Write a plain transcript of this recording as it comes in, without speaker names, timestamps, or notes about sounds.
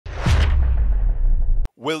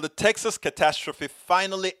Will the Texas catastrophe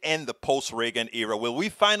finally end the post-Reagan era? Will we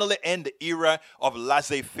finally end the era of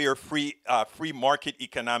laissez-faire, free market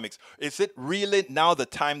economics? Is it really now the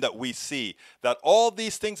time that we see that all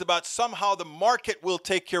these things about somehow the market will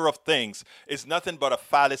take care of things is nothing but a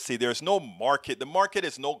fallacy? There's no market. The market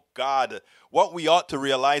is no God. What we ought to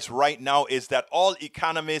realize right now is that all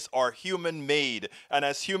economies are human-made. And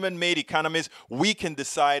as human-made economies, we can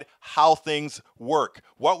decide how things work.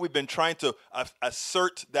 What we've been trying to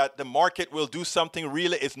assert that the market will do something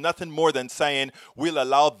really is nothing more than saying we'll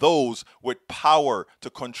allow those with power to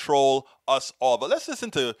control us all. But let's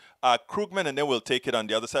listen to Krugman, and then we'll take it on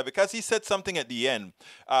the other side, because he said something at the end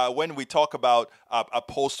when we talk about a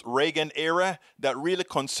post-Reagan era that really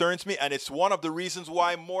concerns me. And it's one of the reasons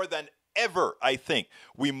why more than ever, I think,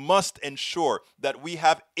 we must ensure that we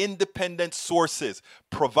have independent sources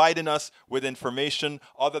providing us with information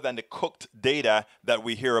other than the cooked data that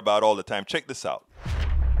we hear about all the time. Check this out.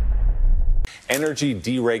 Energy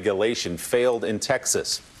deregulation failed in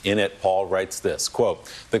Texas. In it, Paul writes this, quote,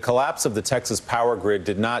 "The collapse of the Texas power grid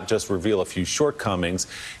did not just reveal a few shortcomings.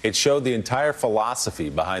 It showed the entire philosophy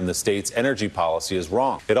behind the state's energy policy is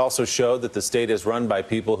wrong. It also showed that the state is run by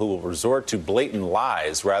people who will resort to blatant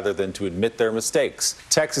lies rather than to admit their mistakes.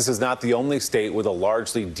 Texas is not the only state with a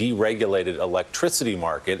largely deregulated electricity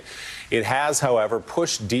market. It has, however,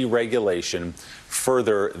 pushed deregulation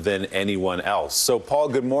further than anyone else." So, Paul,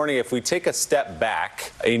 good morning. If we take a step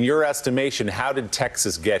back, in your estimation, how did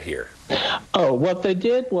Texas get here? Oh, what they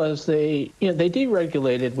did was they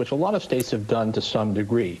deregulated, which a lot of states have done to some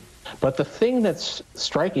degree. But the thing that's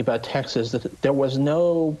striking about Texas is that there was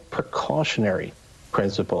no precautionary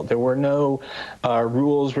principle. There were no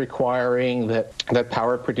rules requiring that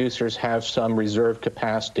power producers have some reserve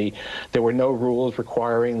capacity. There were no rules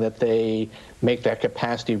requiring that they make that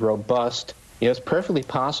capacity robust. It's perfectly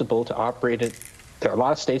possible to operate it. There are a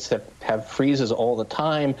lot of states that have freezes all the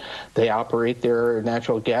time. They operate their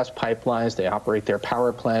natural gas pipelines. They operate their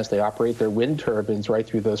power plants. They operate their wind turbines right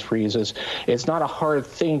through those freezes. It's not a hard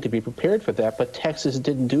thing to be prepared for that, but Texas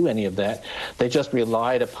didn't do any of that. They just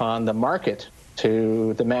relied upon the market.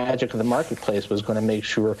 The magic of the marketplace was going to make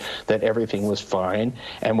sure that everything was fine.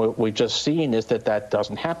 And what we've just seen is that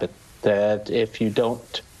doesn't happen. That if you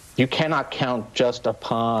cannot count just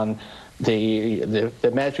upon the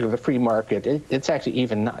magic of the free market. It's actually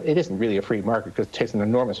it isn't really a free market, because it takes an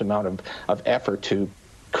enormous amount of effort to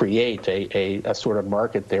create a sort of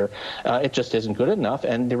market there. It just isn't good enough,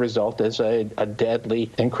 and the result is a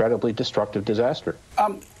deadly, incredibly destructive disaster.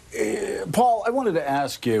 Paul, I wanted to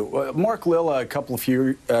ask you, Mark Lilla a couple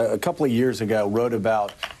of years ago wrote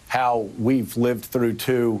about how we've lived through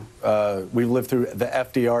the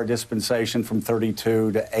FDR dispensation from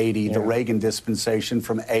 32 to 80, the Reagan dispensation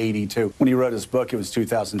from 80 to, when he wrote his book, it was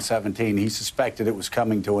 2017. He suspected it was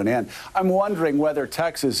coming to an end. I'm wondering whether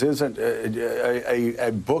Texas isn't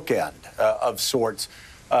a bookend of sorts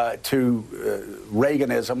to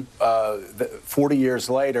Reaganism, 40 years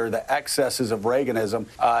later, the excesses of Reaganism,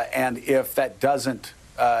 and if that doesn't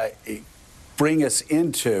bring us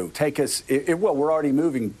we're already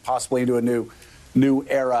moving possibly into a new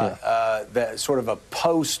era, that sort of a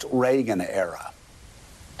post-Reagan era.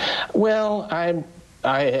 Well, I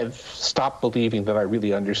have stopped believing that I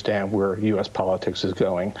really understand where U.S. politics is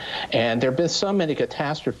going. And there have been so many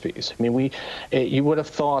catastrophes. I mean, you would have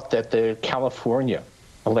thought that the California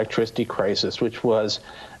electricity crisis, which was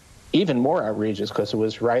even more outrageous because it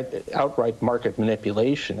was outright market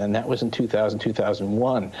manipulation, and that was in 2000,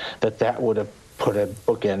 2001, that would have put a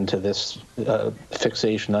bookend to this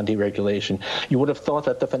fixation on deregulation. You would have thought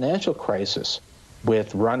that the financial crisis,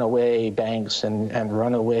 with runaway banks and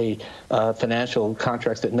runaway financial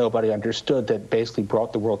contracts that nobody understood, that basically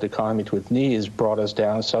brought the world economy to its knees, brought us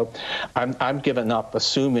down. So I'm giving up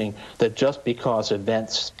assuming that just because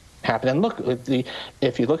events happen. And look,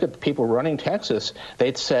 if you look at the people running Texas,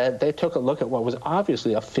 they took a look at what was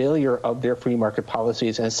obviously a failure of their free market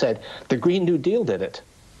policies and said, the Green New Deal did it.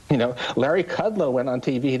 Larry Kudlow went on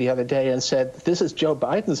TV the other day and said, this is Joe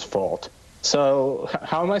Biden's fault. So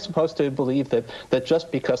how am I supposed to believe that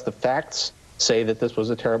just because the facts say that this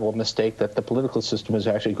was a terrible mistake, that the political system is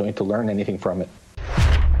actually going to learn anything from it?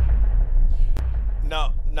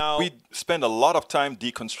 Now we spend a lot of time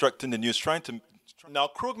deconstructing the news, Now,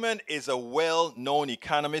 Krugman is a well-known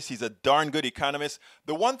economist. He's a darn good economist.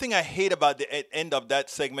 The one thing I hate about the end of that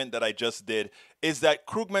segment that I just did is that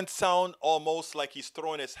Krugman sound almost like he's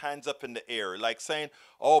throwing his hands up in the air, like saying,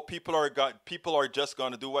 "Oh, people are just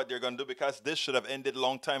going to do what they're going to do because this should have ended a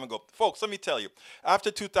long time ago." Folks, let me tell you, after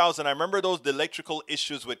 2000, I remember those electrical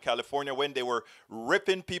issues with California when they were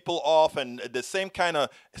ripping people off, and the same kind of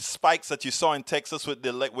spikes that you saw in Texas with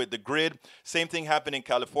the grid. Same thing happened in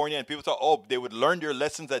California, and people thought, oh, they would learn their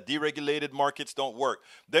lessons that deregulated markets don't work.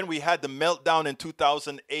 Then we had the meltdown in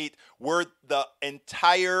 2008 where the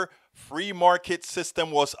entire free market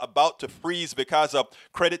system was about to freeze because of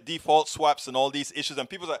credit default swaps and all these issues. And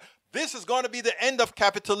people said, this is going to be the end of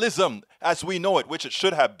capitalism as we know it, which it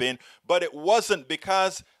should have been. But it wasn't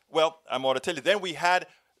because, well, I'm going to tell you. Then we had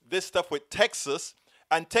this stuff with Texas.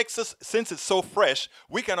 And Texas, since it's so fresh,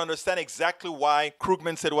 we can understand exactly why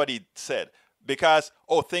Krugman said what he said. Because,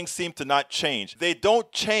 oh, things seem to not change. They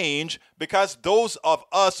don't change because those of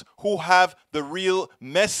us who have the real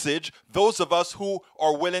message, those of us who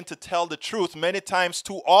are willing to tell the truth, many times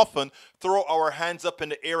too often throw our hands up in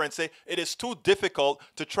the air and say, it is too difficult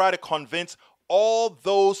to try to convince all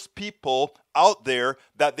those people out there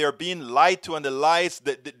that they're being lied to, and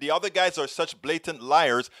the other guys are such blatant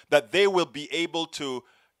liars that they will be able to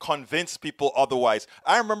convince people otherwise.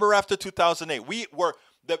 I remember after 2008,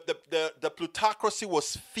 the plutocracy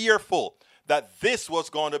was fearful that this was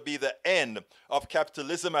going to be the end of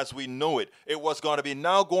capitalism as we know it. It was going to be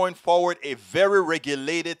now going forward a very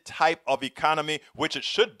regulated type of economy, which it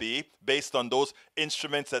should be based on those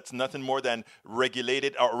instruments that's nothing more than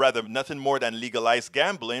regulated, or rather nothing more than legalized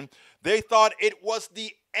gambling. They thought it was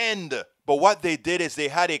the end. But what they did is they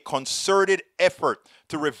had a concerted effort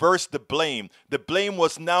to reverse the blame. The blame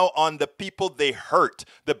was now on the people they hurt.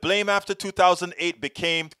 The blame after 2008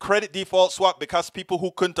 became credit default swap because people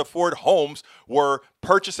who couldn't afford homes were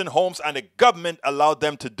purchasing homes and the government allowed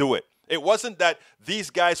them to do it. It wasn't that these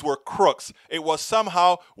guys were crooks. It was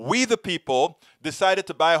somehow we, the people, decided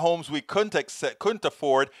to buy homes we couldn't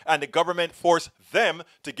afford, and the government forced them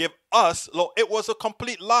to give us loan. It was a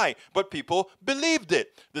complete lie, but people believed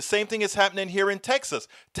it. The same thing is happening here in Texas.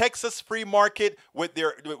 Texas free market with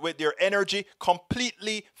their energy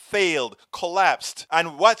completely failed, collapsed.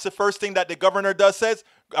 And what's the first thing that the governor says?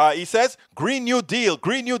 He says, Green New Deal,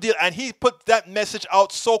 Green New Deal. And he put that message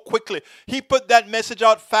out so quickly. He put that message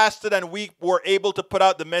out faster than we were able to put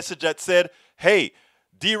out the message that said, hey,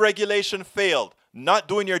 deregulation failed. Not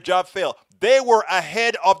doing your job failed. They were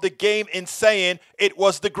ahead of the game in saying it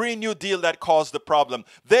was the Green New Deal that caused the problem.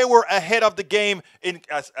 They were ahead of the game in,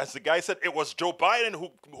 as the guy said, it was Joe Biden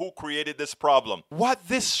who created this problem. What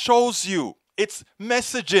this shows you, it's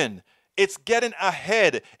messaging. It's getting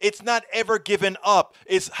ahead. It's not ever giving up.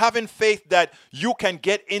 It's having faith that you can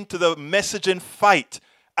get into the messaging fight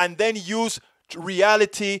and then use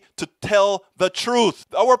reality to tell the truth.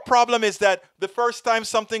 Our problem is that the first time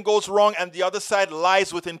something goes wrong and the other side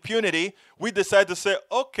lies with impunity, we decide to say,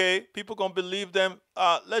 okay, people gonna believe them.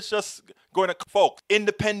 Let's just go into folks.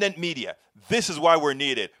 Independent media. This is why we're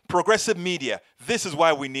needed. Progressive media. This is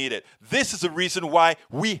why we need it. This is the reason why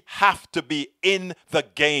we have to be in the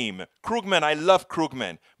game. Krugman, I love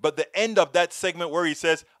Krugman. But the end of that segment where he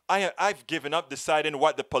says, I've given up deciding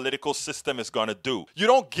what the political system is going to do. You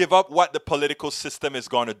don't give up what the political system is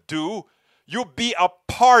going to do. You be a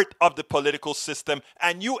part of the political system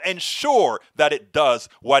and you ensure that it does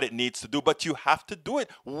what it needs to do. But you have to do it.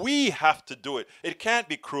 We have to do it. It can't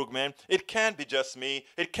be Krugman. It can't be just me.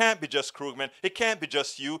 It can't be just Krugman. It can't be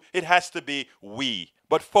just you. It has to be we.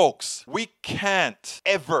 But folks, we can't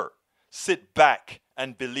ever sit back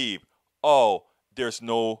and believe, oh, there's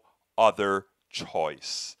no other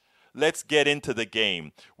choice. Let's get into the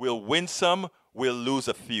game. We'll win some, we'll lose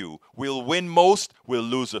a few. We'll win most, we'll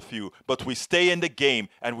lose a few. But we stay in the game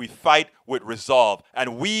and we fight with resolve.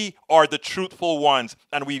 And we are the truthful ones.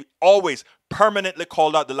 And we always permanently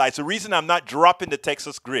called out the lies. The reason I'm not dropping the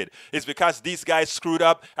Texas grid is because these guys screwed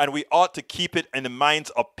up, and we ought to keep it in the minds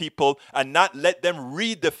of people and not let them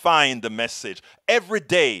redefine the message. Every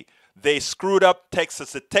day, they screwed up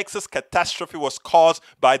Texas. The Texas catastrophe was caused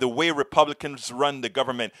by the way Republicans run the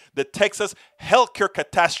government. The Texas healthcare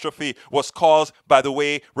catastrophe was caused by the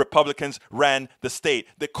way Republicans ran the state.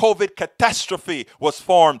 The COVID catastrophe was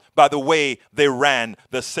formed by the way they ran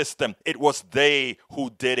the system. It was they who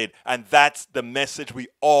did it. And that's the message we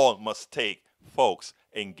all must take. Folks,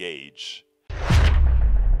 engage.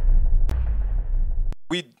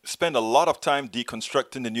 We spend a lot of time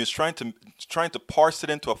deconstructing the news, trying to parse it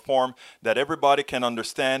into a form that everybody can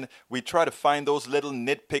understand. We try to find those little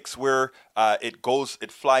nitpicks where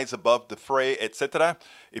it flies above the fray, etc.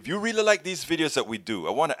 If you really like these videos that we do,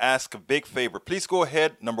 I want to ask a big favor. Please go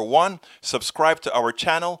ahead, number one, subscribe to our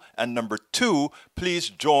channel, and number two, please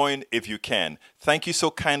join if you can. Thank you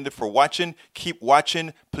so kindly for watching. Keep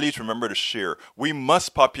watching. Please remember to share. We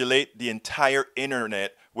must populate the entire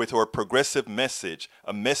internet with our progressive message,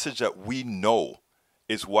 a message that we know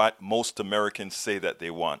is what most Americans say that they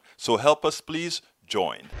want. So help us, please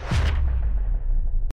join.